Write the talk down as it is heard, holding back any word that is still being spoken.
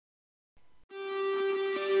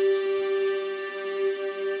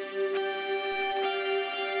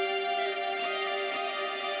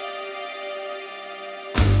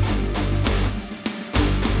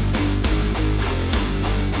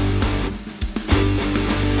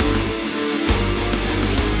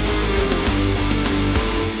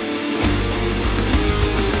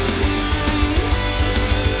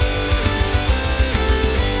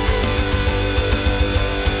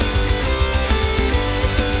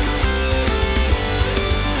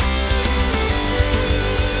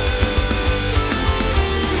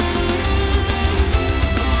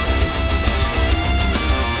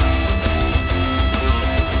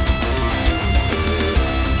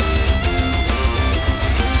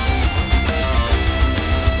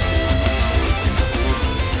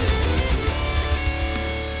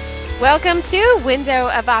Welcome to Window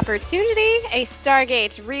of Opportunity, a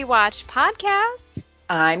Stargate rewatch podcast.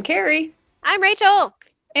 I'm Carrie. I'm Rachel.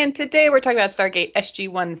 And today we're talking about Stargate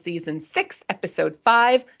SG1 Season 6, Episode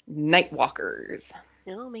 5, Nightwalkers.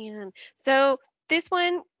 Oh, man. So this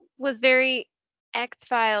one was very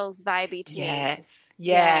X-Files vibey to me. Yes.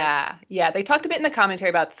 Yeah. They talked a bit in the commentary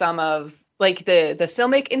about some of, like, the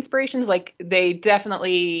filmic inspirations. Like, they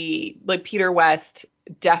definitely, like, Peter West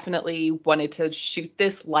definitely wanted to shoot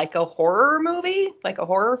this like a horror movie, like a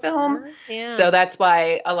horror film. Yeah. So that's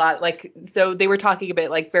why a lot, like, so they were talking a bit,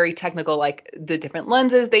 like, very technical, like, the different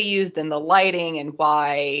lenses they used and the lighting and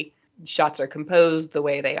why shots are composed the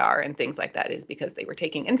way they are and things like that is because they were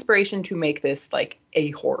taking inspiration to make this, like, a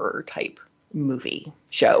horror type movie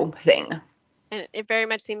show thing. And it very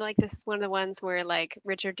much seemed like this is one of the ones where, like,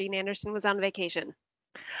 Richard Dean Anderson was on vacation.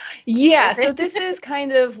 Yeah, so this is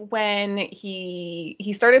kind of when he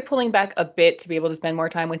started pulling back a bit to be able to spend more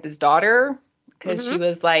time with his daughter because she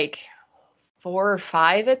was like 4 or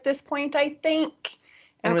 5 at this point, I think,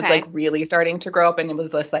 and was like really starting to grow up, and it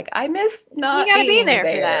was just like, I miss not you gotta being be there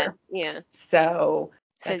there. For that. Yeah. So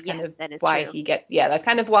that's kind of that is why true. that's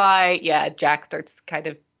kind of why Jack starts kind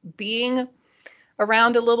of being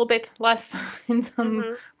around a little bit less in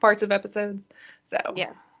some parts of episodes. So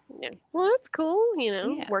yeah. Well, that's cool,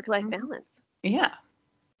 work-life balance. Yeah.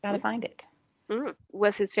 Gotta find it.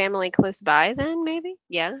 Was his family close by then, maybe?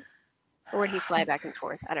 Yeah. Or would he fly back and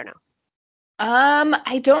forth? I don't know.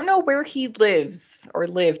 I don't know where he lives or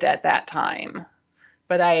lived at that time,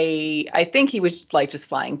 but I think he was like just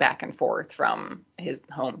flying back and forth from his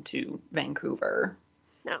home to Vancouver.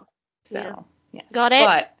 No. So, yes. Got it.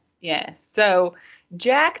 But, yes. So,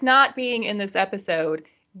 Jack not being in this episode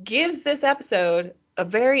gives this episode a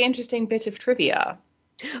very interesting bit of trivia.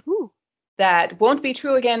 Ooh. That won't be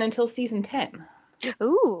true again until season 10.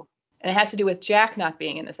 Ooh. And it has to do with Jack not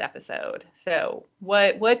being in this episode. So,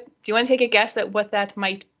 what do you want to take a guess at what that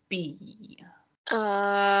might be?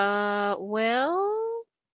 Well,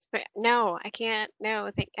 no, I can't. No,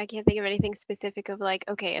 I can't think of anything specific of like,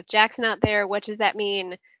 okay, if Jack's not there, what does that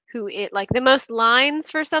mean? Like the most lines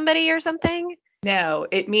for somebody or something? No,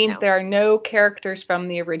 it means there are no characters from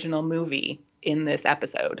the original movie in this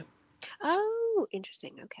episode. Oh,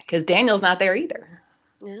 interesting. Okay. Because Daniel's not there either.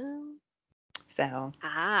 No. So.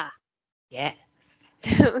 Yes.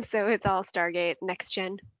 So it's all Stargate Next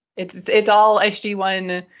Gen. It's all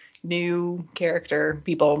SG1 new character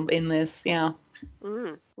people in this, yeah.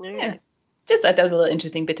 Yeah. Just thought that was a little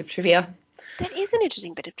interesting bit of trivia. That is an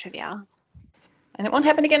interesting bit of trivia. And it won't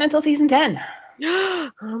happen again until season 10.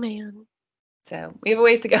 Oh, man. So we have a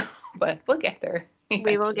ways to go, but we'll get there.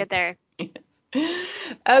 We will get there. Yes.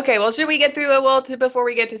 Okay, well, should we get through it? Well, before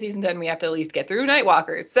we get to season 10, we have to at least get through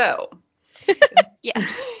Nightwalkers. So. Yeah.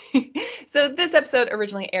 So this episode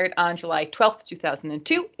originally aired on July 12th,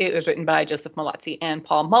 2002. It was written by Joseph Malazzi and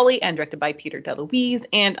Paul Mully and directed by Peter DeLuise.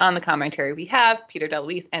 And on the commentary, we have Peter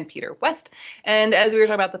DeLuise and Peter West. And as we were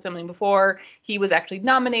talking about the filming before, he was actually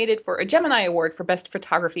nominated for a Gemini Award for Best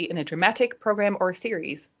Photography in a Dramatic Program or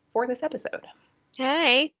Series for this episode.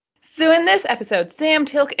 Hey. So in this episode, Sam,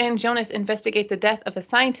 Tilk, and Jonas investigate the death of a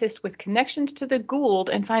scientist with connections to the Goa'uld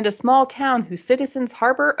and find a small town whose citizens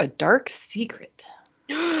harbor a dark secret.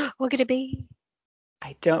 What could it be?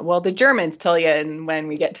 I don't. Well, the Germans tell you when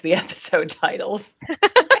we get to the episode titles.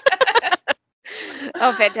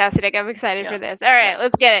 Oh, fantastic. I'm excited for this. All right,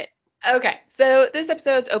 let's get it. Okay, so this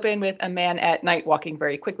episode's open with a man at night walking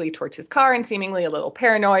very quickly towards his car and seemingly a little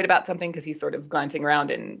paranoid about something because he's sort of glancing around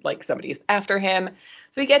and like somebody's after him.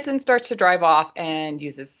 So he gets in, starts to drive off, and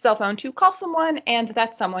uses his cell phone to call someone, and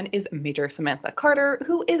that someone is Major Samantha Carter,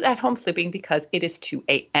 who is at home sleeping because it is 2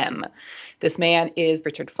 a.m. This man is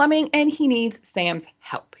Richard Fleming, and he needs Sam's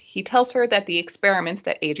help. He tells her that the experiments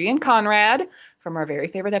that Adrian Conrad, from our very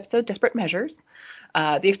favorite episode, Desperate Measures,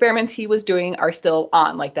 the experiments he was doing are still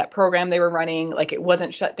on, like that program they were running, like it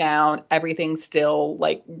wasn't shut down. Everything's still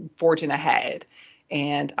like forging ahead.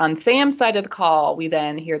 And on Sam's side of the call, we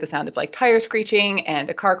then hear the sound of like tires screeching and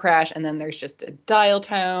a car crash. And then there's just a dial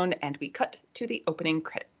tone and we cut to the opening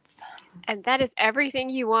credits. And that is everything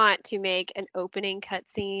you want to make an opening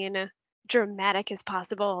cutscene dramatic as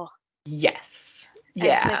possible. Yes.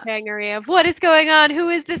 Yeah. And cliffhanger of what is going on? Who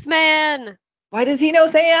is this man? Why does he know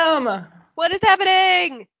Sam? What is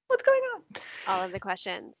happening? What's going on? All of the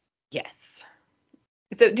questions. Yes.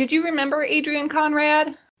 So did you remember Adrian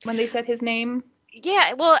Conrad when they said his name?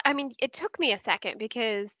 Yeah, well, I mean, it took me a second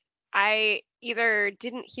because I either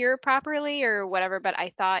didn't hear properly or whatever, but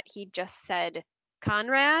I thought he just said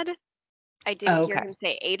Conrad. I didn't hear him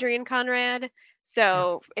say Adrian Conrad.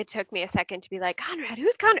 So it took me a second to be like, Conrad,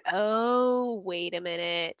 who's Conrad? Oh, wait a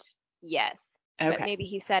minute. yes. But Okay. maybe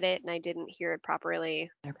he said it and I didn't hear it properly.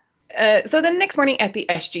 So the next morning at the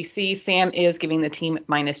SGC, Sam is giving the team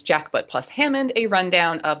minus Jack but plus Hammond a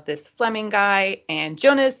rundown of this Fleming guy, and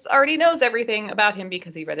Jonas already knows everything about him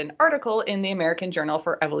because he read an article in the American Journal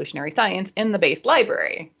for Evolutionary Science in the base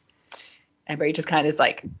library. Everybody just kind of is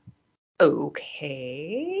like,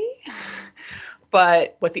 okay.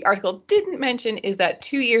 But what the article didn't mention is that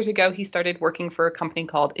 2 years ago, he started working for a company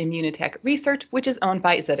called Immunotech Research, which is owned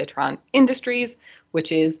by Zetatron Industries,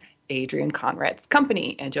 which is Adrian Conrad's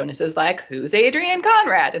company. And Jonas is like, who's Adrian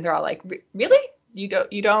Conrad? And they're all like, really? You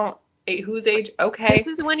don't, who's Adrian? Okay. This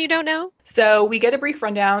is the one you don't know? So we get a brief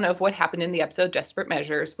rundown of what happened in the episode Desperate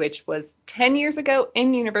Measures, which was 10 years ago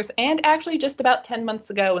in universe and actually just about 10 months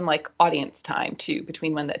ago in like audience time too,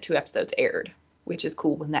 between when the 2 episodes aired, which is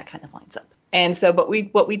cool when that kind of lines up. And so, but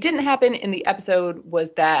what we didn't happen in the episode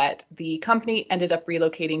was that the company ended up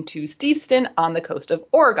relocating to Steveston on the coast of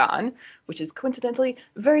Oregon, which is coincidentally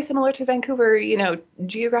very similar to Vancouver,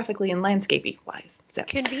 geographically and landscaping wise. So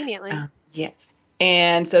Conveniently. Yes.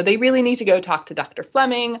 And so they really need to go talk to Dr.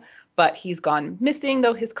 Fleming, but he's gone missing,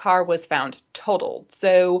 though his car was found totaled.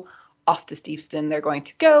 So off to Steveston they're going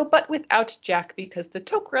to go, but without Jack because the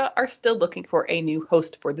Tok'ra are still looking for a new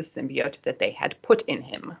host for the symbiote that they had put in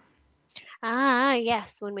him. Ah,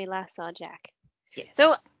 yes, when we last saw Jack. Yes.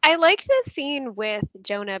 So I liked the scene with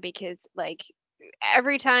Jonah because, like,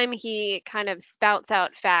 every time he kind of spouts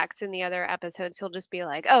out facts in the other episodes, he'll just be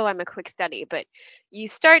like, oh, I'm a quick study. But you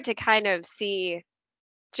start to kind of see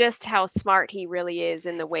just how smart he really is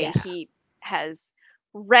in the way he has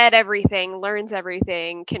read everything, learns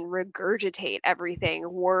everything, can regurgitate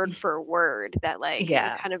everything word for word that, like, you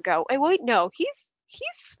kind of go, hey, wait, no, he's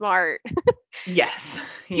smart. Yes.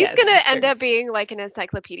 He's gonna end up being like an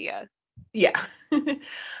encyclopedia. Yeah.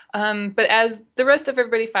 But as the rest of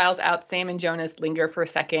everybody files out, Sam and Jonas linger for a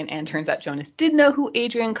second, and turns out Jonas did know who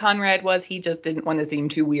Adrian Conrad was. He just didn't want to seem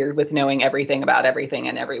too weird with knowing everything about everything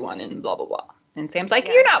and everyone and blah, blah, blah. And Sam's like,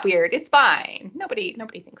 you're not weird. It's fine. Nobody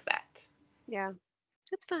thinks that. Yeah,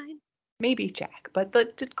 it's fine. Maybe Jack, but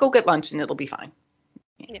go get lunch and it'll be fine.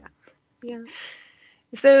 Yeah.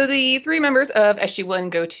 So the 3 members of SG1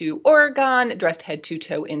 go to Oregon, dressed head to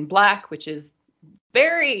toe in black, which is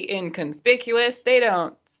very inconspicuous. They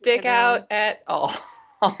don't stick out at all.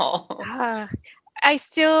 I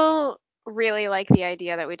still really like the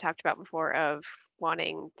idea that we talked about before of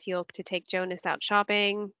wanting Teal'c to take Jonas out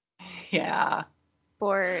shopping. Yeah.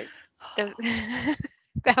 For the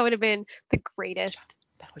that would have been the greatest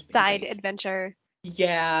side adventure.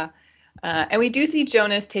 Yeah. And we do see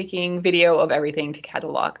Jonas taking video of everything to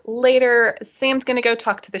catalog later. Sam's going to go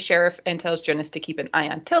talk to the sheriff and tells Jonas to keep an eye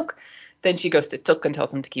on Teal'c. Then she goes to Teal'c and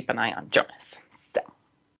tells him to keep an eye on Jonas. So,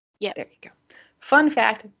 there you go. Fun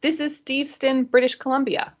fact, this is Steveston, British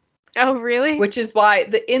Columbia. Oh, really? Which is why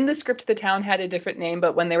in the script the town had a different name,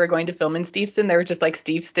 but when they were going to film in Steveston, there were just like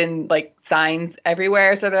Steveston like signs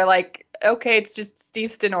everywhere. So they're like, okay, it's just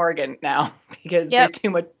Steveston, Oregon now because there's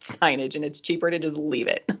too much signage and it's cheaper to just leave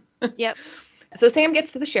it. Yep. So Sam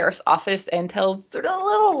gets to the sheriff's office and tells sort of a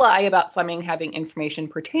little lie about Fleming having information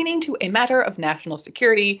pertaining to a matter of national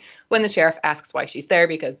security when the sheriff asks why she's there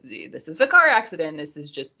because this is a car accident. This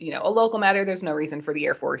is just, a local matter. There's no reason for the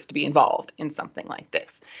Air Force to be involved in something like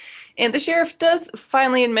this. And the sheriff does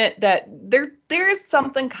finally admit that there is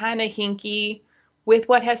something kind of hinky with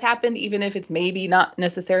what has happened, even if it's maybe not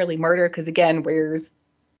necessarily murder. Because again, where's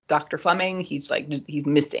Dr. Fleming? He's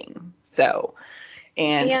missing. So,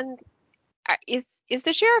 and is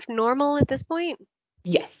the sheriff normal at this point?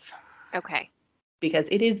 Yes. Okay. Because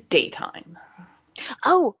it is daytime.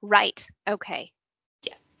 Oh, right. Okay.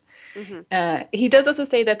 Yes. Mm-hmm. He does also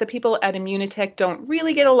say that the people at Immunotech don't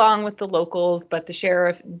really get along with the locals, but the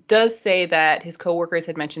sheriff does say that his coworkers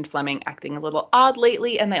had mentioned Fleming acting a little odd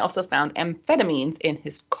lately, and they also found amphetamines in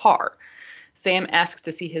his car. Sam asks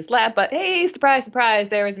to see his lab, but hey, surprise, surprise,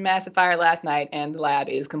 there was a massive fire last night, and the lab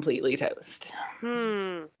is completely toast.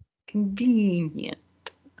 Convenient.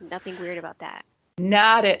 Nothing weird about that.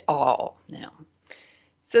 Not at all, no.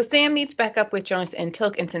 So Sam meets back up with Jonas and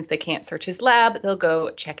Teal'c, and since they can't search his lab, they'll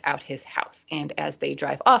go check out his house. And as they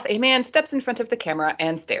drive off, a man steps in front of the camera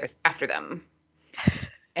and stares after them.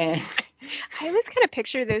 And I always kind of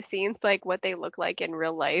picture those scenes like what they look like in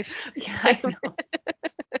real life. Yeah, I know.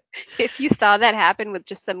 If you saw that happen with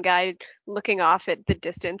just some guy looking off at the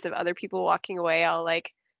distance of other people walking away, all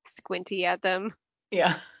like squinty at them.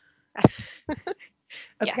 Yeah.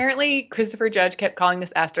 Apparently, Christopher Judge kept calling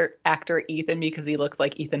this actor Ethan because he looks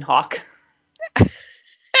like Ethan Hawke.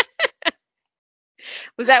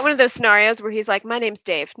 Was that one of those scenarios where he's like, my name's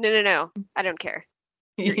Dave? No, I don't care.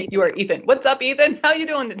 You are Ethan. What's up, Ethan? How you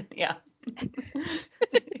doing today? Yeah. That's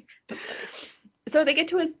funny. So they get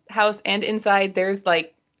to his house, and inside there's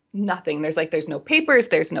like nothing. There's no papers,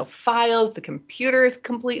 there's no files, the computer is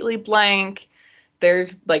completely blank.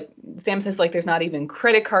 There's like Sam says like there's not even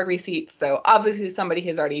credit card receipts. So obviously somebody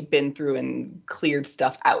has already been through and cleared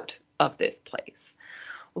stuff out of this place.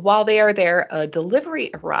 While they are there, a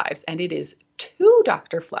delivery arrives, and it is to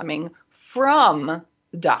Dr. Fleming from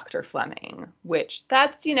Dr. Fleming, which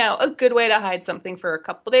that's, a good way to hide something for a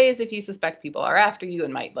couple days if you suspect people are after you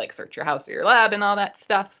and might like search your house or your lab and all that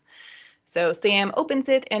stuff. So Sam opens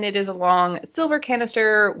it, and it is a long silver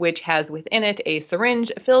canister, which has within it a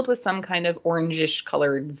syringe filled with some kind of orangish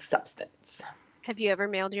colored substance. Have you ever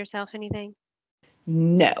mailed yourself anything?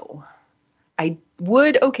 No. I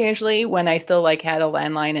would occasionally when I still like had a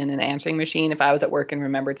landline and an answering machine. If I was at work and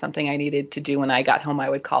remembered something I needed to do when I got home, I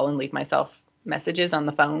would call and leave myself messages on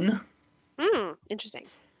the phone. Interesting.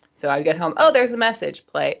 So I'd get home. Oh, there's a message.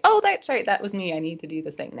 Play. Oh, that's right. That was me. I need to do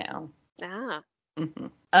this thing now. Ah.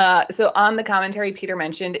 Mm-hmm. So on the commentary, Peter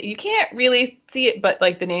mentioned you can't really see it, but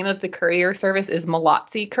like the name of the courier service is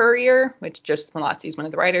Malazzi Courier, which just Malazzi is one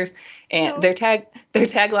of the writers, and their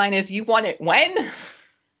tagline is "You want it when?"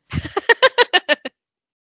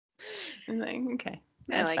 I'm like, okay,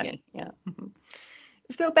 that's I like funny. it. Yeah. Mm-hmm.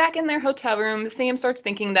 So back in their hotel room, Sam starts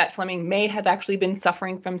thinking that Fleming may have actually been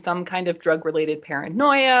suffering from some kind of drug-related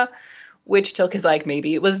paranoia, which Tilk is like,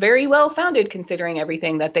 maybe it was very well founded considering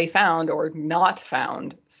everything that they found or not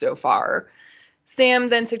found so far. Sam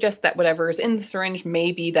then suggests that whatever is in the syringe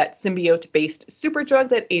may be that symbiote-based super drug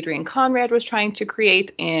that Adrian Conrad was trying to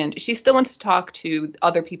create, and she still wants to talk to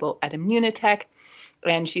other people at Immunitech.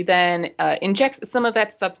 And she then injects some of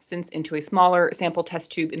that substance into a smaller sample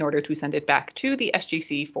test tube in order to send it back to the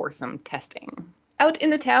SGC for some testing. Out in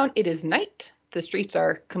the town, it is night. The streets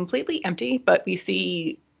are completely empty, but we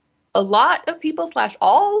see a lot of people /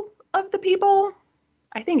 all of the people.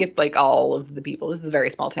 I think it's like all of the people. This is a very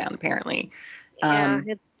small town, apparently. Yeah,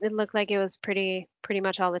 it looked like it was pretty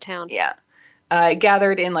much all the town. Yeah.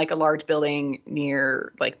 Gathered in like a large building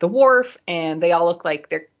near like the wharf, and they all look like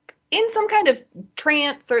they're in some kind of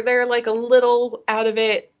trance or they're like a little out of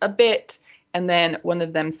it a bit. And then one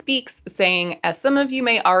of them speaks saying, as some of you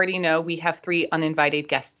may already know, we have 3 uninvited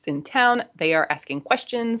guests in town. They are asking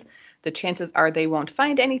questions. The chances are they won't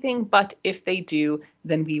find anything, but if they do,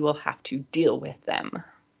 then we will have to deal with them.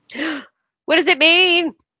 What does it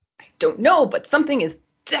mean? I don't know, but something is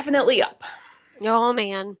definitely up. Oh,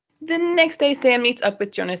 man. The next day, Sam meets up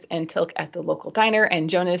with Jonas and Tilk at the local diner, and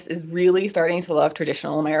Jonas is really starting to love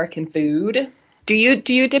traditional American food. Do you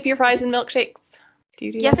dip your fries in milkshakes? Do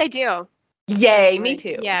you do Yes, that? I do. Yay, me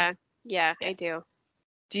Actually. too. Yeah, I Yes. do.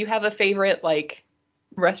 Do you have a favorite like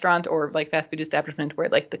restaurant or like fast food establishment where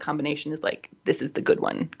like the combination is like this is the good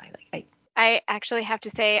one? I actually have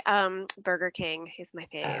to say, Burger King is my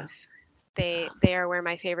fave. They are where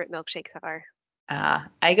my favorite milkshakes are.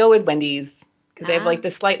 I go with Wendy's because they have like Ah.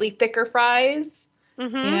 the slightly thicker fries,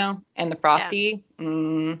 Mhm. and the Yeah. frosty.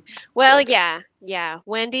 Well, Good. yeah.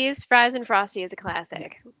 Wendy's fries and frosty is a classic,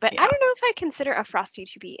 Yes. but I Yeah. don't know if I consider a frosty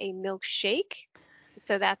to be a milkshake.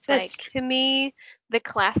 So that's That's like true. to me the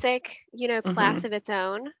classic, Mm-hmm. class of its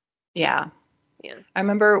own. Yeah. Yeah. I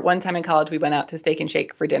remember one time in college we went out to Steak and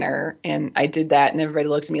Shake for dinner, and I did that, and everybody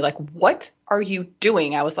looked at me like, "What are you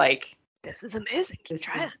doing?" I was like, This is amazing. "This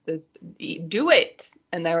Try is it. do it,"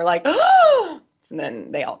 and they were like, "Oh!" And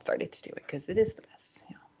then they all started to do it because it is the best.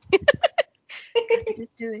 Because it is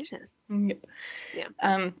delicious. Yep.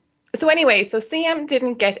 Yeah. So anyway, so Sam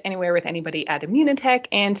didn't get anywhere with anybody at Immunitech,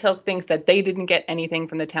 and Tilk thinks that they didn't get anything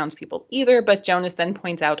from the townspeople either, but Jonas then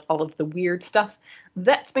points out all of the weird stuff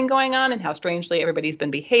that's been going on and how strangely everybody's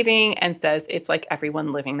been behaving, and says it's like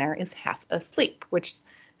everyone living there is half asleep, which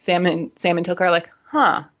Sam and Tilk are like,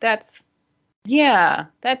 huh, that's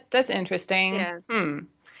interesting. Yeah.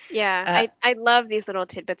 Yeah. Uh, I love these little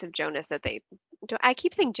tidbits of Jonas that they do. I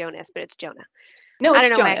keep saying Jonas, but it's Jonah. no, I it's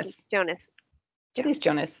don't know why I keep Jonas. Jonas. It is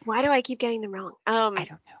Jonas. Why do I keep getting them wrong? I don't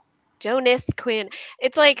know. Jonas Quinn.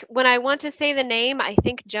 It's like when I want to say the name, I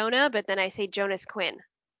think Jonah, but then I say Jonas Quinn.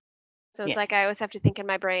 So it's like Yes. I always have to think in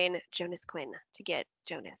my brain Jonas Quinn to get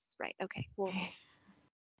Jonas right. Okay, we'll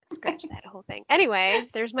scratch that whole thing. Anyway,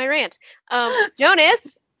 there's my rant. Jonas.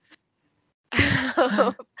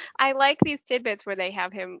 I like these tidbits where they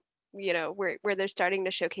have him, where they're starting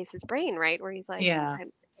to showcase his brain, right? Where he's like, Yeah.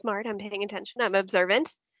 I'm smart, I'm paying attention, I'm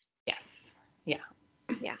observant. Yes. Yeah.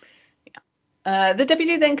 Yeah. The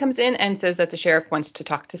deputy then comes in and says that the sheriff wants to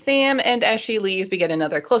talk to Sam, and as she leaves, we get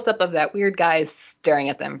another close-up of that weird guy staring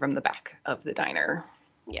at them from the back of the diner.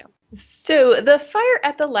 Yeah. So the fire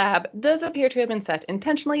at the lab does appear to have been set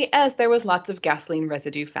intentionally, as there was lots of gasoline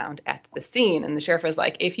residue found at the scene. And the sheriff is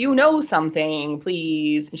like, if you know something,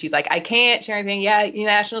 please. And she's like, I can't share anything. Yeah,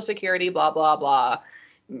 national security, blah, blah, blah.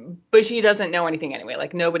 But she doesn't know anything anyway.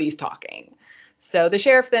 Like, nobody's talking. So the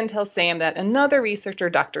sheriff then tells Sam that another researcher,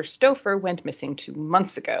 Dr. Stouffer, went missing 2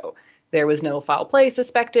 months ago. There was no foul play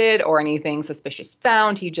suspected or anything suspicious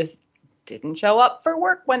found. He just didn't show up for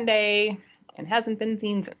work one day and hasn't been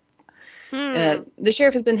seen since. The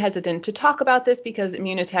sheriff has been hesitant to talk about this because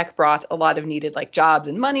Immunotech brought a lot of needed jobs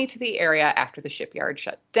and money to the area after the shipyard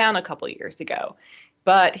shut down a couple years ago.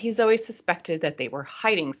 But he's always suspected that they were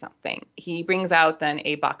hiding something. He brings out then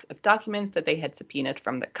a box of documents that they had subpoenaed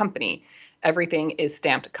from the company. Everything is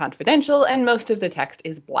stamped confidential and most of the text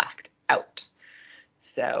is blacked out.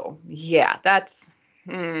 So, yeah, that's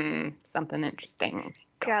something interesting.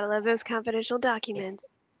 Gotta love those confidential documents.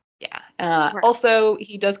 Yeah. Also,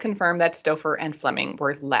 he does confirm that Stouffer and Fleming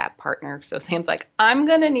were lab partners. So Sam's like, I'm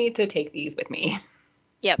going to need to take these with me.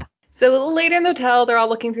 Yep. So later in the hotel, they're all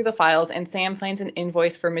looking through the files, and Sam finds an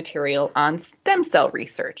invoice for material on stem cell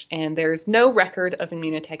research. And there's no record of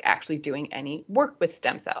Immunotech actually doing any work with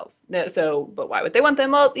stem cells. But why would they want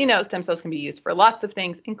them? Well, stem cells can be used for lots of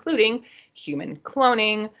things, including human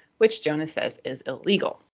cloning, which Jonas says is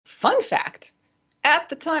illegal. Fun fact, at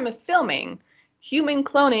the time of filming, human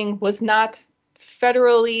cloning was not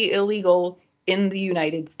federally illegal in the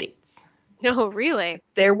United States. No, really?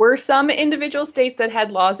 There were some individual states that had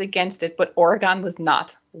laws against it, but Oregon was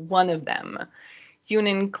not one of them.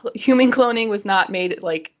 Human cloning was not made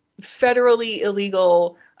federally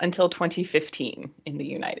illegal until 2015 in the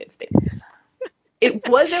United States. It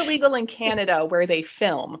was illegal in Canada where they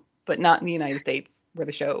film, but not in the United States where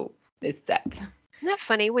the show is set. Isn't that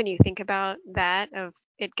funny when you think about that of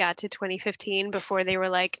it got to 2015 before they were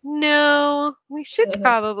like, no, we should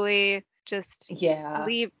probably just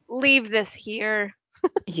leave this here.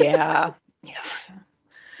 Yeah.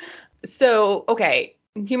 So, okay,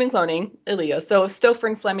 human cloning, illegal. So if Stouffer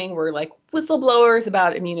and Fleming were whistleblowers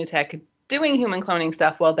about Immunotech doing human cloning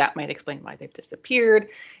stuff, well, that might explain why they've disappeared.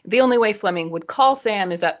 The only way Fleming would call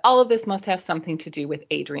Sam is that all of this must have something to do with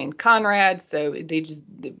Adrian Conrad. So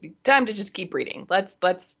time to just keep reading.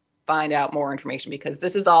 Let's find out more information because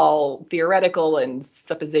this is all theoretical and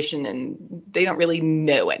supposition and they don't really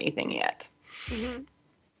know anything yet.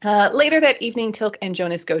 Mm-hmm. Later that evening, Tilk and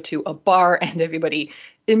Jonas go to a bar and everybody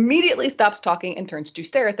immediately stops talking and turns to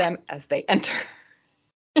stare at them as they enter.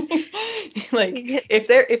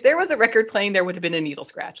 If there was a record playing, there would have been a needle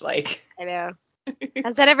scratch. I know.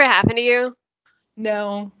 Has that ever happened to you?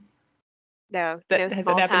 No. No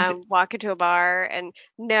small time walk into a bar and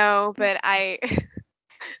no, but I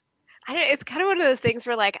don't. It's kind of one of those things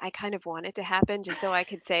where I kind of want it to happen just so I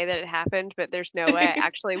could say that it happened, but there's no way I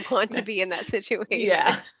actually want to be in that situation.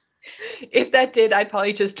 Yeah. If that did, I'd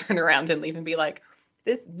probably just turn around and leave and be like,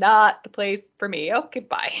 this is not the place for me. Okay,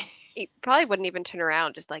 bye. You probably wouldn't even turn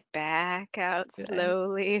around, just back out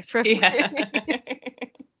slowly from there.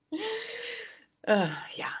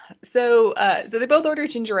 Yeah. So they both order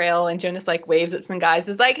ginger ale, and Jonas waves at some guys,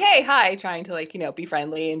 is like, hey, hi, trying to be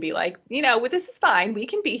friendly and be like, this is fine. We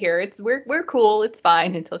can be here. We're cool. It's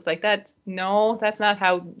fine. Until it's that's not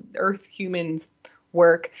how Earth humans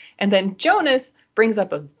work. And then Jonas brings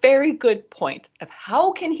up a very good point of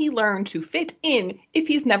how can he learn to fit in if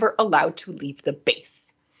he's never allowed to leave the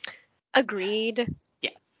base. Agreed.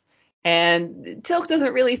 Yes. And Tilk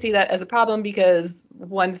doesn't really see that as a problem because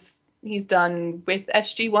once he's done with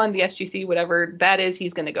SG1, the SGC, whatever that is,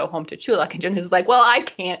 he's going to go home to Chulak. And Jonas is like, well, I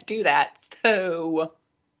can't do that. So.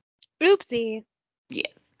 Oopsie.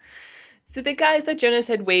 Yes. So the guys that Jonas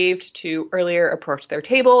had waved to earlier approach their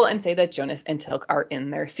table and say that Jonas and Tilk are in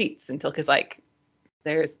their seats. And Tilk is like,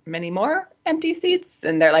 there's many more empty seats.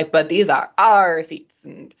 And they're like, but these are our seats.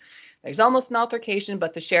 And there's almost an altercation,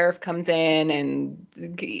 but the sheriff comes in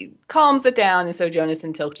and calms it down. And so Jonas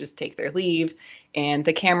and Tilk just take their leave. And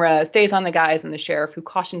the camera stays on the guys and the sheriff, who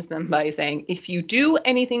cautions them by saying, if you do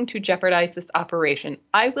anything to jeopardize this operation,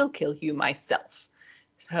 I will kill you myself.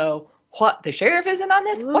 So what? The sheriff isn't on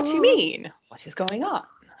this? What do you mean? What is going on?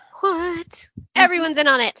 What? Everyone's in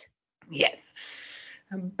on it. Yes.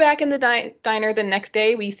 Back in the diner the next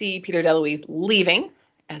day, we see Peter DeLuise leaving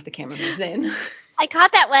as the camera moves in. I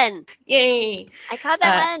caught that one. Yay. I caught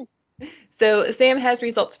that one. So Sam has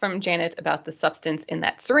results from Janet about the substance in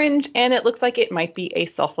that syringe, and it looks like it might be a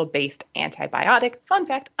sulfa-based antibiotic. Fun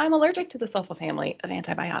fact, I'm allergic to the sulfa family of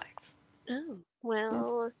antibiotics. Oh,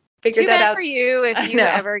 well, figured too that bad out. For you if you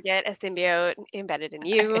ever get a symbiote embedded in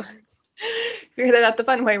you. Figured that out the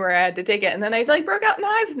fun way where I had to take it, and then I broke out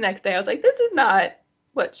knives the next day. I was like, this is not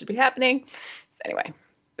what should be happening. So anyway,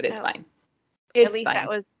 but it's fine. At least that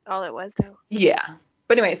was all it was, though. Yeah.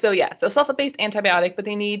 But anyway, so sulfa-based antibiotic, but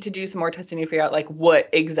they need to do some more testing to figure out, like, what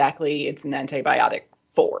exactly it's an antibiotic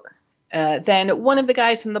for. Then one of the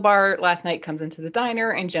guys from the bar last night comes into the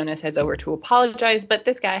diner, and Jonas heads over to apologize, but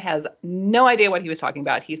this guy has no idea what he was talking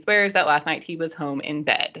about. He swears that last night he was home in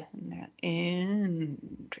bed.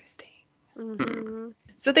 Interesting. Mm-hmm.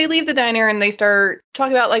 So they leave the diner and they start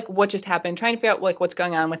talking about, like, what just happened, trying to figure out, like, what's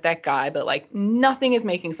going on with that guy, but, like, nothing is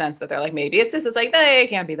making sense. That they're like, maybe it's this. It's like, hey, it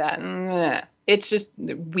can't be that. It's just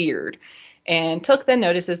weird. And Took then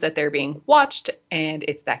notices that they're being watched, and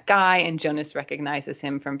it's that guy, and Jonas recognizes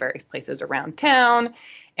him from various places around town.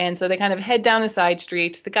 And so they kind of head down a side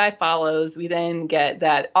street. The guy follows. We then get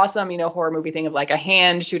that awesome, horror movie thing of, like, a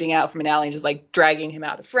hand shooting out from an alley and just, like, dragging him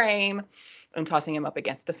out of frame and tossing him up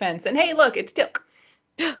against the fence. And hey, look, it's Took.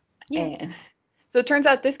 Yeah. And so it turns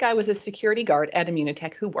out this guy was a security guard at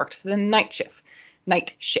Immunotech who worked the night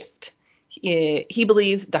shift. He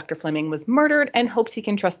believes Dr. Fleming was murdered and hopes he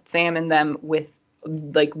can trust Sam and them with,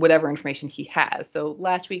 like, whatever information he has. So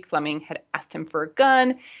last week Fleming had asked him for a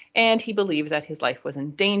gun, and he believed that his life was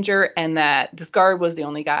in danger and that this guard was the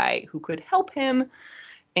only guy who could help him.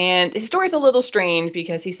 And his story's a little strange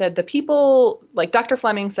because he said the people, like Dr.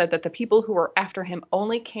 Fleming said that the people who were after him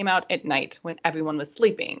only came out at night when everyone was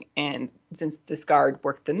sleeping. And since this guard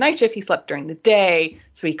worked the night shift, he slept during the day,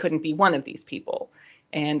 so he couldn't be one of these people.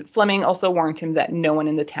 And Fleming also warned him that no one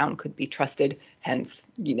in the town could be trusted. Hence,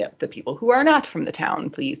 the people who are not from the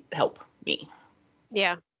town, please help me.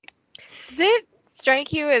 Yeah. Does it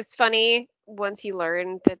strike you as funny once you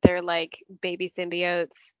learn that they're like baby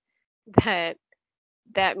symbiotes,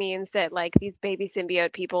 that means that, like, these baby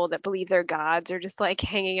symbiote people that believe they're gods are just, like,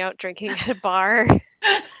 hanging out drinking at a bar?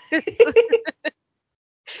 It's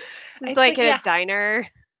like in a diner.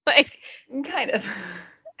 Like, kind of.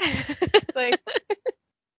 Like,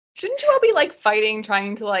 shouldn't you all be, like, fighting,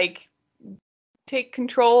 trying to, like, take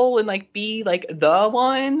control and, like, be, like, the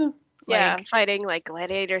one? yeah, Like, fighting like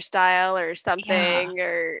gladiator style or something,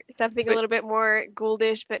 or something a but little bit more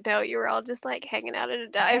ghoulish, but no, you were all just, like, hanging out at a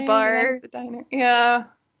dive hanging out bar. at the diner. Yeah.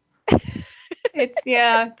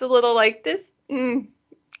 It's a little like this.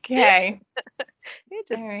 Okay. It All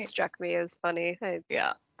just right. struck me as funny.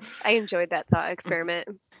 Yeah. I enjoyed that thought experiment.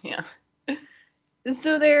 Yeah.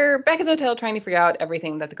 So they're back at the hotel trying to figure out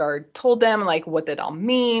everything that the guard told them, like what that all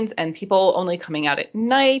means, and people only coming out at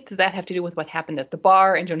night. Does that have to do with what happened at the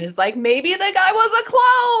bar? And Jonah's like, maybe the guy was a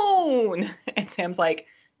clone. And Sam's like,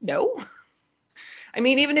 no. I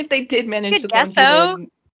mean, even if they did manage Good to clone guess, though.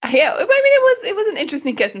 humans, yeah. I mean, it was an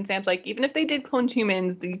interesting guess. And Sam's like, even if they did clone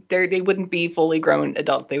humans, they wouldn't be fully grown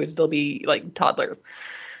adults. They would still be like toddlers.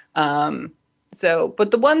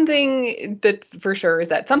 But the one thing that's for sure is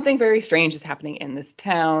that something very strange is happening in this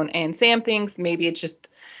town, and Sam thinks maybe it's just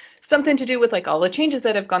something to do with, like, all the changes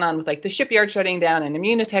that have gone on with, like, the shipyard shutting down and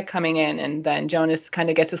Immunotech coming in, and then Jonas kind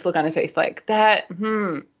of gets this look on his face like,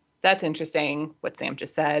 that's interesting, what Sam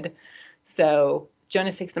just said. So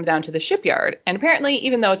Jonas takes them down to the shipyard, and apparently,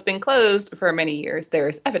 even though it's been closed for many years,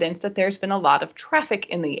 there's evidence that there's been a lot of traffic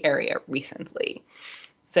in the area recently.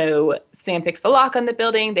 So Sam picks the lock on the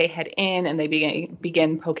building, they head in, and they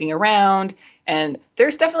begin poking around, and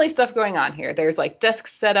there's definitely stuff going on here. There's, like,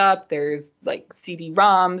 desks set up, there's, like,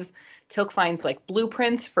 CD-ROMs. Tilk finds, like,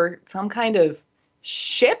 blueprints for some kind of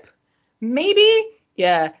ship, maybe?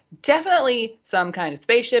 Yeah, definitely some kind of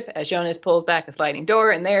spaceship, as Jonas pulls back a sliding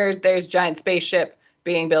door, and there's giant spaceship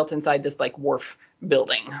being built inside this, like, wharf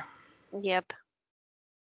building. Yep.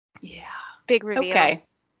 Yeah. Big reveal. Okay.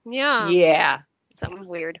 Yeah. Yeah. Something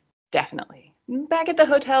weird. Definitely. Back at the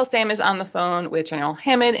hotel, Sam is on the phone with General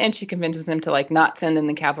Hammond, and she convinces him to, like, not send in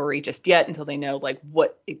the cavalry just yet until they know, like,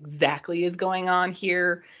 what exactly is going on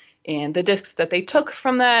here. And the discs that they took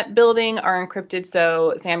from that building are encrypted,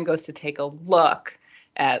 so Sam goes to take a look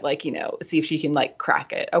at, like, see if she can, like,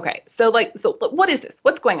 crack it. Okay, so what is this?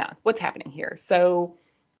 What's going on? What's happening here? So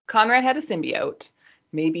Conrad had a symbiote.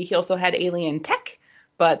 Maybe he also had alien tech,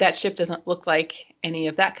 but that ship doesn't look like any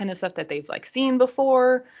of that kind of stuff that they've, like, seen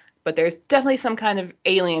before. But there's definitely some kind of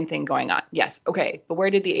alien thing going on. Yes, okay, but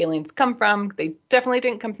where did the aliens come from? They definitely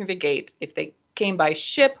didn't come through the gate. If they came by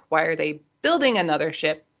ship, why are they building another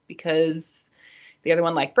ship? Because the other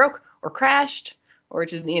one, like, broke or crashed, or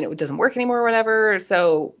just, it doesn't work anymore or whatever.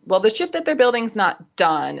 So, well, the ship that they're building's not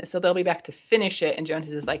done, so they'll be back to finish it. And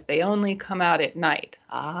Jonas is like, they only come out at night.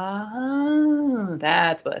 Ah,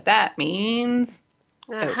 that's what that means.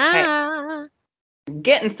 Okay, Uh-huh.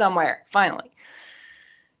 getting somewhere, finally.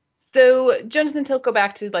 So Jonas and Tilk go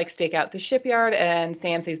back to like stake out the shipyard, and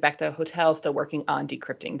Sam stays back at the hotel still working on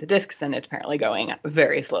decrypting the discs, and it's apparently going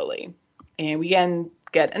very slowly. And we again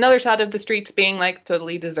get another shot of the streets being like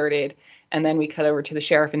totally deserted, and then we cut over to the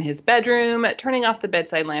sheriff in his bedroom, turning off the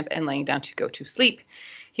bedside lamp and laying down to go to sleep.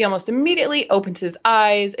 He almost immediately opens his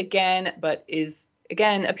eyes again, but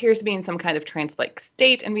appears to be in some kind of trance-like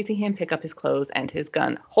state, and we see him pick up his clothes and his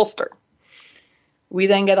gun holster. We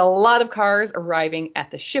then get a lot of cars arriving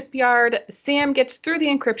at the shipyard. Sam gets through the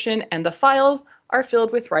encryption, and the files are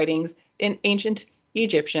filled with writings in ancient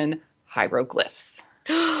Egyptian hieroglyphs.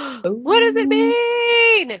 What does it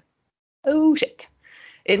mean? Oh, shit.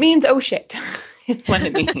 It means, oh, shit, is what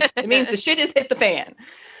it means. It means the shit has hit the fan.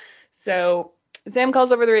 So Sam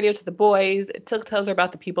calls over the radio to the boys. Tilk tells her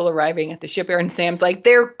about the people arriving at the shipyard, and Sam's like,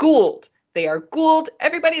 they're Gould. They are Gould.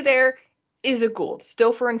 Everybody there is a Gould.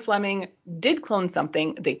 Stouffer and Fleming did clone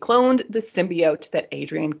something. They cloned the symbiote that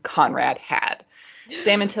Adrian Conrad had.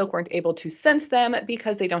 Sam and Tilk weren't able to sense them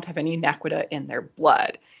because they don't have any naquita in their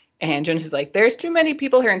blood. And Jonas is like, there's too many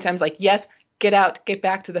people here. And Sam's like, yes, get out, get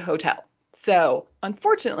back to the hotel. So,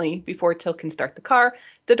 unfortunately, before Tilk can start the car,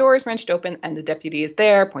 the door is wrenched open and the deputy is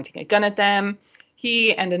there pointing a gun at them.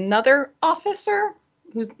 He and another officer,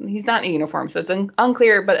 he's not in uniform, so it's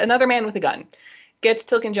unclear, but another man with a gun, gets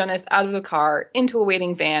Tilk and Jonas out of the car into a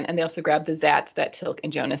waiting van, and they also grab the Zats that Tilk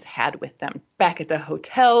and Jonas had with them. Back at the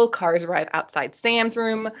hotel, cars arrive outside Sam's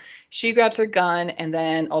room. She grabs her gun and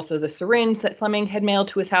then also the syringe that Fleming had mailed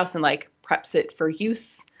to his house and like preps it for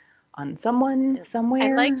use on someone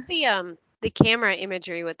somewhere. I liked the camera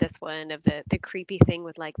imagery with this one of the creepy thing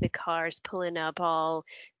with like the cars pulling up, all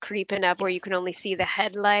creeping up, where you can only see the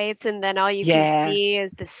headlights, and then all you can see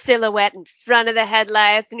is the silhouette in front of the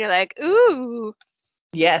headlights, and you're like, ooh.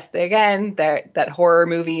 Yes, again, that horror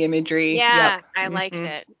movie imagery. Yeah, Yep. I liked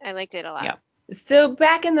it. I liked it a lot. Yep. So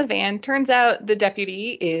back in the van, turns out the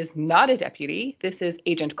deputy is not a deputy. This is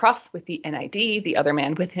Agent Cross with the NID. The other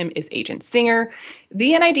man with him is Agent Singer.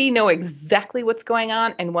 The NID know exactly what's going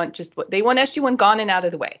on and want they want SG1 gone and out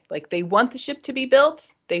of the way. Like, they want the ship to be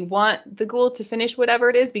built. They want the Gould to finish whatever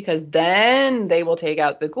it is, because then they will take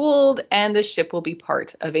out the Gould and the ship will be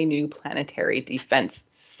part of a new planetary defense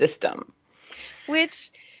system.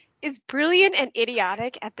 Which is brilliant and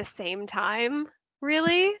idiotic at the same time,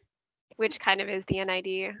 really. Which kind of is the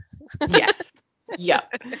NID. Yes.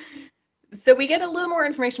 Yep. So we get a little more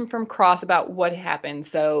information from Cross about what happened.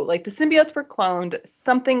 So, like, the symbiotes were cloned.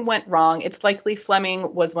 Something went wrong. It's likely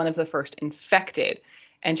Fleming was one of the first infected.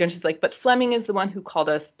 And Jones is like, but Fleming is the one who called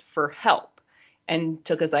us for help. And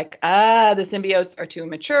Tilk is like, the symbiotes are too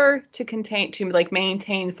immature to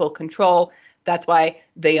maintain full control. That's why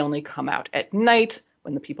they only come out at night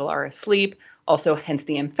when the people are asleep. Also, hence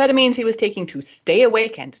the amphetamines he was taking to stay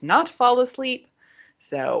awake and not fall asleep.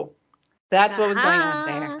 So that's what was going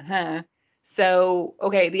on there. So,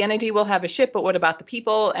 okay, the NID will have a ship, but what about the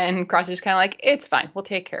people? And Cross is kind of like, it's fine, we'll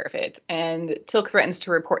take care of it. And Tilk threatens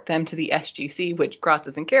to report them to the SGC, which Cross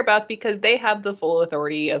doesn't care about because they have the full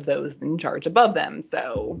authority of those in charge above them.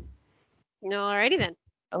 So, alrighty then.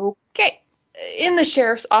 Okay. In the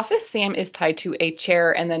sheriff's office, Sam is tied to a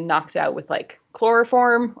chair and then knocked out with like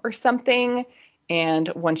chloroform or something. And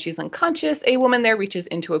once she's unconscious, a woman there reaches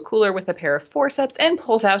into a cooler with a pair of forceps and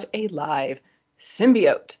pulls out a live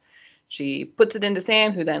symbiote. She puts it into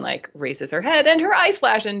Sam, who then like raises her head and her eyes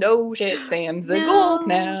flash, and no shit, Sam's a Gould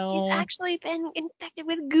now. She's actually been infected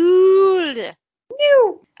with Gould.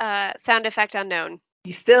 No. Sound effect unknown.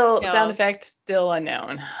 Sound effect still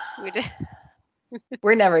unknown.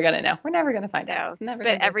 We're never gonna know. We're never gonna find out. But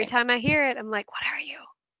every time I hear it, I'm like, what are you?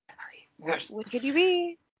 What could you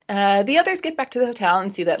be? The others get back to the hotel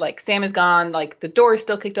and see that like Sam is gone, like the door is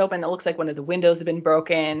still kicked open. It looks like one of the windows have been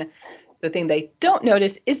broken. The thing they don't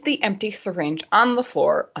notice is the empty syringe on the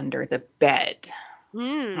floor under the bed.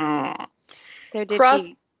 So did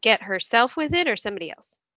she get herself with it or somebody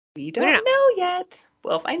else? We don't know yet.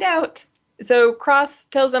 We'll find out. So Cross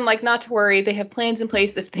tells them like not to worry. They have plans in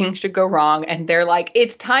place if things should go wrong. And they're like,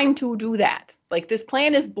 it's time to do that. Like, this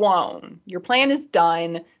plan is blown. Your plan is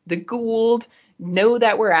done. The Gould know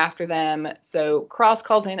that we're after them. So Cross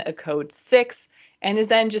calls in a code 6 and is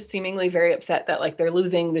then just seemingly very upset that like they're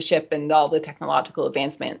losing the ship and all the technological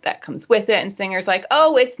advancement that comes with it. And Singer's like,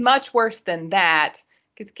 oh, it's much worse than that.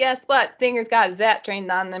 Because guess what? Singer's got Zat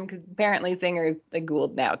trained on them because apparently Singer's a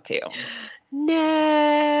Gould now too.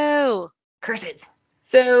 No. Curses.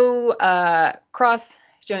 So Cross,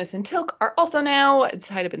 Jonas, and Tilk are also now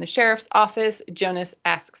tied up in the sheriff's office. Jonas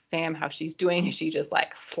asks Sam how she's doing. She just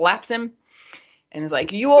like slaps him and is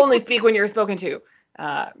like, you only speak when you're spoken to.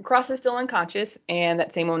 Cross is still unconscious, and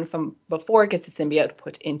that same one from before gets the symbiote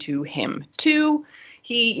put into him too.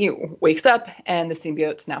 He wakes up, and the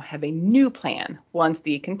symbiotes now have a new plan. Once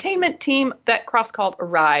the containment team that Cross called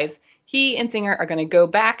arrives, he and Singer are going to go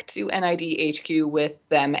back to NID HQ with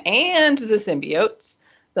them and the symbiotes.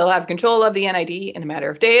 They'll have control of the NID in a matter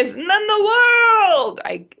of days, and then the world.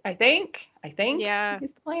 I think Yeah.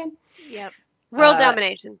 is the plan. Yep. World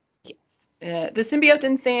domination. Yes. The symbiote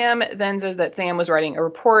in Sam then says that Sam was writing a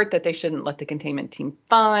report that they shouldn't let the containment team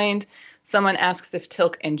find. Someone asks if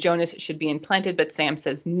Tilk and Jonas should be implanted, but Sam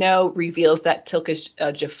says no, reveals that Tilk is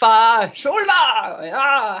Jafar. Shulva!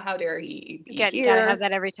 How dare he be here? Gotta have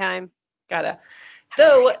that every time. Gotta.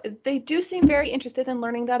 Though they do seem very interested in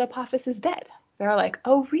learning that Apophis is dead. They're like,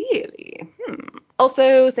 oh, really?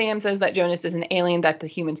 Also, Sam says that Jonas is an alien that the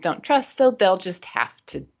humans don't trust, so they'll just have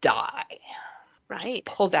to die. Right.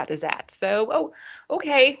 Pulls out his hat. So,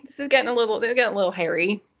 okay, this is getting a little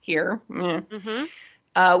hairy here.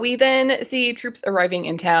 We then see troops arriving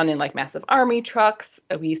in town in like massive army trucks.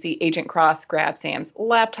 We see Agent Cross grab Sam's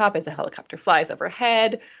laptop as a helicopter flies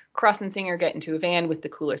overhead. Cross and Singer get into a van with the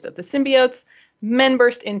coolers of the symbiotes. Men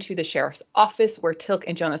burst into the sheriff's office where Tilk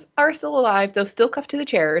and Jonas are still alive, though still cuffed to the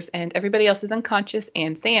chairs, and everybody else is unconscious,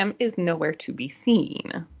 and Sam is nowhere to be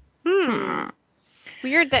seen.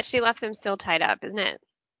 Weird that she left them still tied up, isn't it?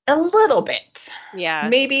 A little bit. Yeah.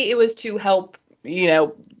 Maybe it was to help,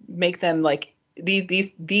 make them like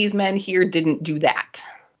these men here didn't do that.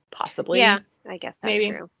 Possibly. Yeah, I guess that's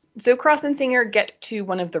true. So Cross and Singer get to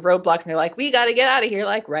one of the roadblocks and they're like, we got to get out of here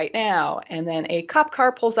like right now. And then a cop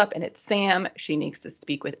car pulls up and it's Sam. She needs to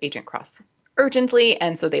speak with Agent Cross urgently.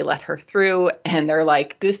 And so they let her through and they're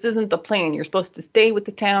like, this isn't the plan. You're supposed to stay with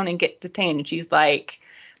the town and get detained. And she's like,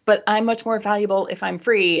 but I'm much more valuable if I'm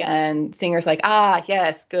free. And Singer's like,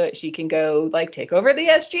 yes, good. She can go like take over the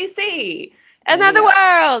SGC. And then the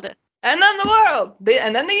world. And then the world.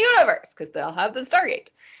 And then the universe, because they'll have the Stargate.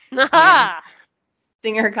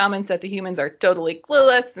 Singer comments that the humans are totally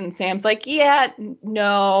clueless, and Sam's like, yeah,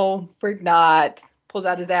 no, we're not. Pulls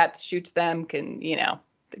out his hat, shoots them, the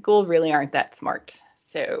Gould really aren't that smart.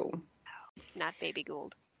 So. Not baby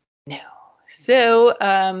Gould. No. So,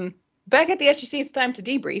 back at the SGC, it's time to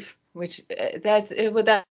debrief, which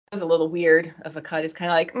that was a little weird of a cut. It's kind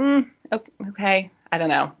of like, okay, I don't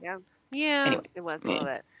know. Yeah, anyway, it was a little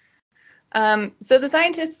bit. So the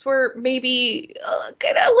scientists were maybe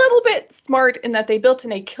a little bit smart in that they built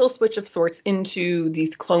in a kill switch of sorts into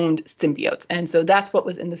these cloned symbiotes. And so that's what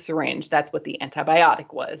was in the syringe. That's what the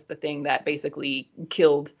antibiotic was, the thing that basically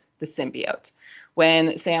killed the symbiote.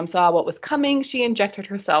 When Sam saw what was coming, she injected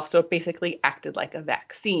herself, so it basically acted like a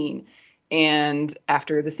vaccine. And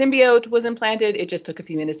after the symbiote was implanted, it just took a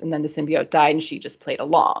few minutes, and then the symbiote died, and she just played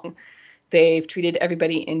along. They've treated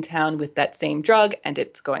everybody in town with that same drug, and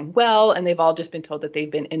it's going well, and they've all just been told that they've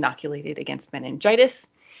been inoculated against meningitis.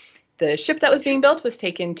 The ship that was being built was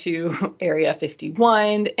taken to Area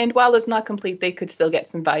 51, and while it's not complete, they could still get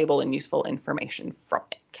some valuable and useful information from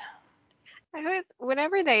it.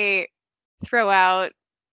 Whenever they throw out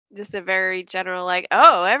just a very general, like,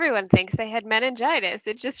 oh, everyone thinks they had meningitis,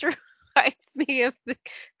 it just reminds me of the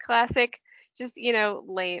classic just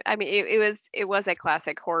lame. I mean, it was a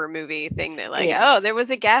classic horror movie thing that oh, there was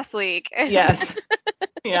a gas leak. Yes.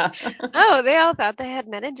 Yeah. Oh, they all thought they had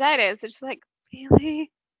meningitis. It's just like,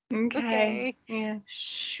 really? Okay. Yeah.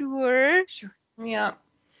 Sure. Yeah.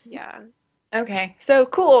 Yeah. Okay. So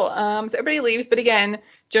cool. So everybody leaves, but again,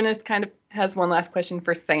 Jonas kind of has one last question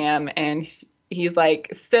for Sam, and he's like,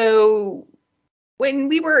 so when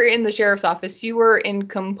we were in the sheriff's office, you were in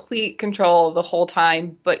complete control the whole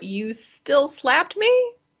time, but you still slapped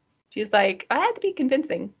me? She's like, I had to be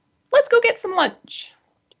convincing. Let's go get some lunch.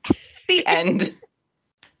 The end.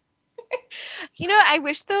 I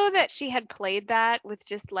wish though that she had played that with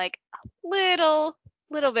just like a little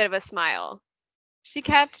bit of a smile. She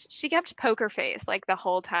kept poker face like the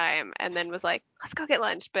whole time and then was like, let's go get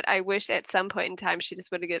lunch. But I wish at some point in time she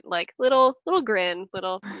just would have get like little grin,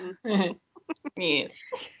 little. Yeah.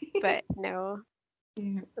 But no.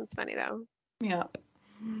 Yeah. That's funny though. Yeah.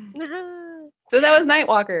 So that was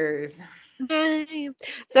Nightwalkers.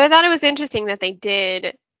 So I thought it was interesting that they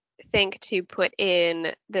did think to put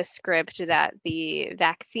in the script that the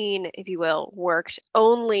vaccine, if you will, worked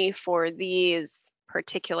only for these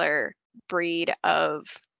particular breed of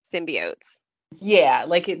symbiotes. Yeah,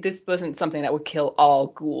 like this wasn't something that would kill all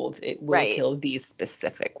Goulds. It will kill these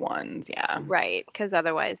specific ones. Yeah. Right, because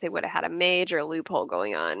otherwise they would have had a major loophole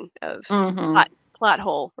going on of plot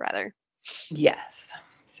hole rather. Yes.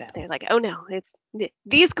 So they're like, oh no, it's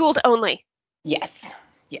these Gould only. Yes.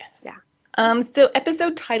 Yeah. So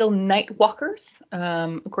episode title Nightwalkers.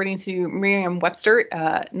 According to Merriam-Webster,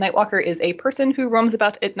 Nightwalker is a person who roams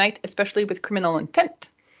about at night, especially with criminal intent.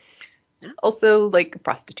 Also, like a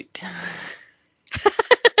prostitute.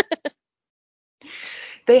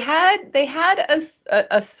 They had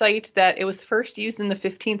a site that it was first used in the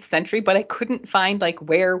 15th century, but I couldn't find like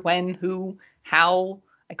where, when, who, how.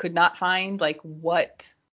 I could not find like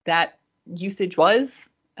what that usage was.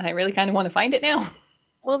 And I really kind of want to find it now.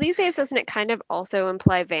 Well, these days, doesn't it kind of also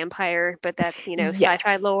imply vampire, but that's, sci-fi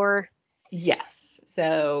Yes. lore? Yes.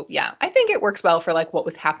 So yeah, I think it works well for like what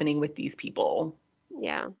was happening with these people.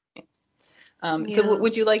 Yeah. So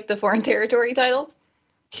would you like the foreign territory titles?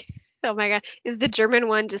 Oh my God. Is the German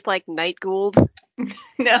one just like Night Gould?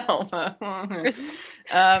 No.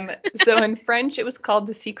 So in French, it was called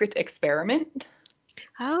The Secret Experiment.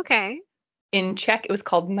 Oh, okay. In Czech, it was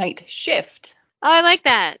called Night Shift. Oh, I like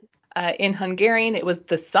that. In Hungarian, it was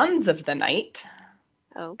The Sons of the Night.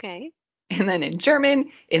 Okay. And then in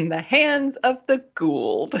German, In the Hands of the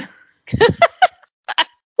Gould.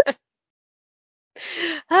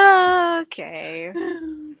 Okay.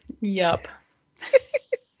 Yup.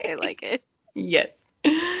 I like it. Yes.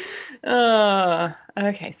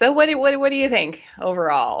 Okay. So what do you think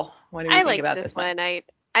overall? What do we I think liked about this this one? one.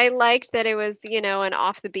 I liked that it was, an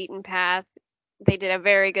off the beaten path. They did a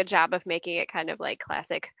very good job of making it kind of like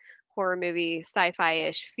classic horror movie,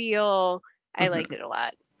 sci-fi-ish feel. I liked Hmm. it a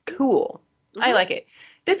lot. Cool. I Hmm. like it.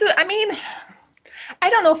 I mean, I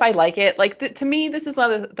don't know if I like it. Like to me, this is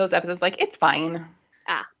one of those episodes. Like it's fine.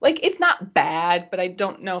 Ah, Like it's not bad, but I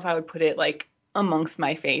don't know if I would put it like amongst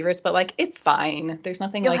my favorites. But like it's fine. There's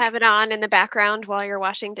nothing you'll have like it on in the background while you're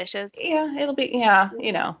washing dishes. yeah, it'll be yeah,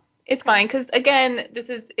 Yeah. it's Okay. fine because again,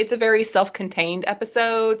 it's a very self-contained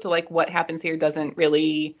episode. So like what happens here doesn't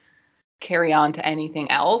really carry on to anything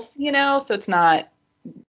else, so it's not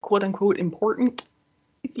quote unquote important,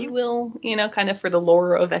 if you Mm. will, kind of for the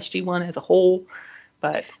lore of SG1 as a whole.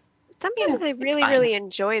 But Sometimes I it's really, fine. really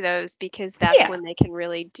enjoy those because that's Yeah, when they can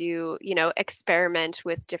really do, experiment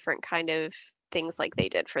with different kind of things like they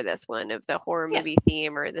did for this one of the horror yeah, movie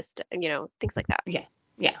theme or this, things like that. yeah,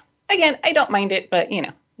 yeah. Again, I don't mind it, but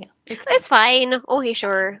yeah, it's fine. It's fine. Okay, Fine.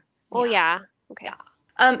 sure. Oh, Yeah, yeah. yeah.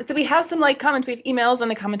 Okay. So we have some like comments. We have emails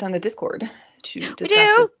and a comment on the Discord to We discuss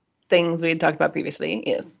do? the things we had talked about previously.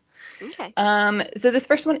 Yes. Okay. So this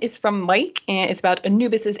first one is from Mike, and it's about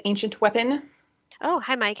Anubis's ancient weapon. Oh,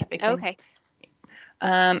 hi, Mike. That big thing. Okay.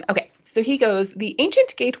 Okay, so he goes, the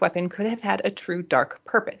ancient gate weapon could have had a true dark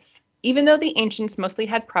purpose. Even though the ancients mostly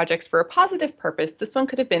had projects for a positive purpose, this one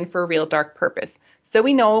could have been for a real dark purpose. So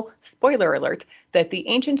we know, spoiler alert, that the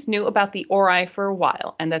ancients knew about the Ori for a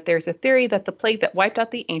while, and that there's a theory that the plague that wiped out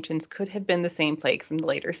the ancients could have been the same plague from the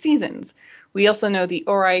later seasons. We also know the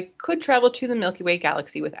Ori could travel to the Milky Way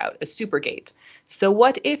galaxy without a supergate. So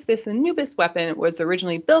what if this Anubis weapon was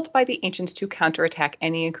originally built by the ancients to counterattack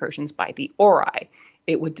any incursions by the Ori?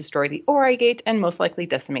 It would destroy the Ori Gate and most likely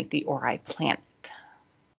decimate the Ori planet.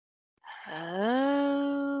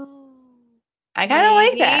 Oh, I kind of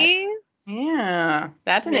like that. maybe. Yeah,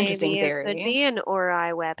 that's an interesting Maybe it could theory. be an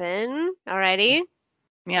Ori weapon. Alrighty.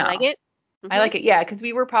 I like Yeah, it. I Hmm. like it. Yeah, because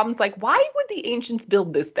we were problems like, why would the ancients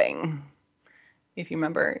build this thing? If you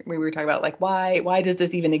remember, we were talking about like, why does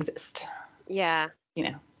this even exist? Yeah. You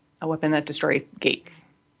know, a weapon that destroys gates,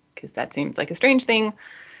 because that seems like a strange thing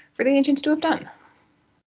for the ancients to have done.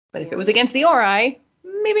 But if it was Yeah. against the Ori,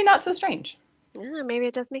 maybe not so strange. Yeah, maybe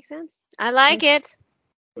it does make sense. I like it.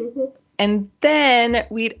 And then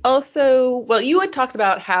we'd also, well, you had talked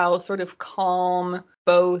about how sort of calm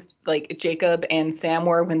both like Jacob and Sam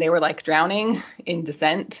were when they were like drowning in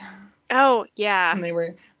Descent, Oh, yeah. when they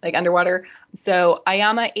were like underwater. So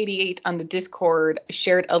Ayama88 on the Discord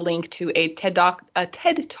shared a link to a TED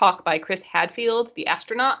talk by Chris Hadfield, the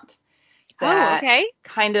astronaut, Oh, that okay.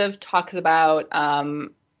 kind of talks about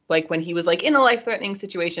like when he was like in a life-threatening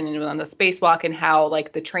situation and was on the spacewalk, and how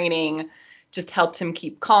like the training just helped him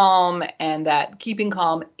keep calm, and that keeping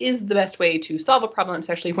calm is the best way to solve a problem,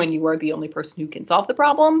 especially when you are the only person who can solve the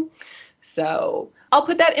problem. So I'll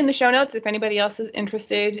put that in the show notes if anybody else is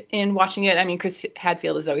interested in watching it. I mean, Chris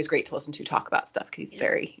Hadfield is always great to listen to talk about stuff because he's Yeah.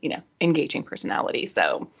 very, engaging personality.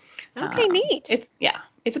 So Okay, neat.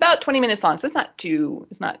 it's about 20 minutes long, so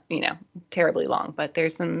it's not terribly long, but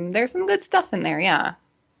there's some good stuff in there. Yeah.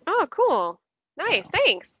 Oh, cool. Nice. So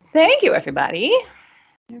Thanks. thank you, everybody.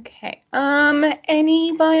 Okay.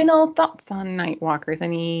 Any final thoughts on Nightwalkers?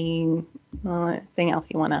 Anything else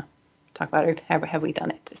you want to talk about, or have we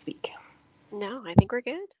done it this week? No, I think we're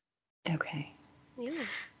good. Okay. Yeah.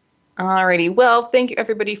 Alrighty. Well, thank you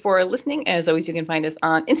everybody for listening. As always, you can find us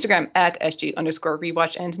on Instagram at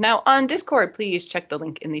SG_rewatch and now on Discord. Please check the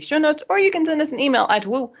link in the show notes, or you can send us an email at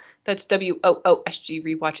woo. That's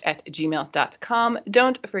WOOSGrewatch@gmail.com.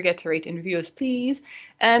 Don't forget to rate and review us, please.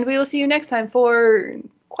 And we will see you next time for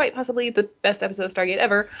quite possibly the best episode of Stargate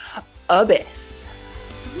ever, Abyss.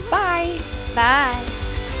 Bye. Bye.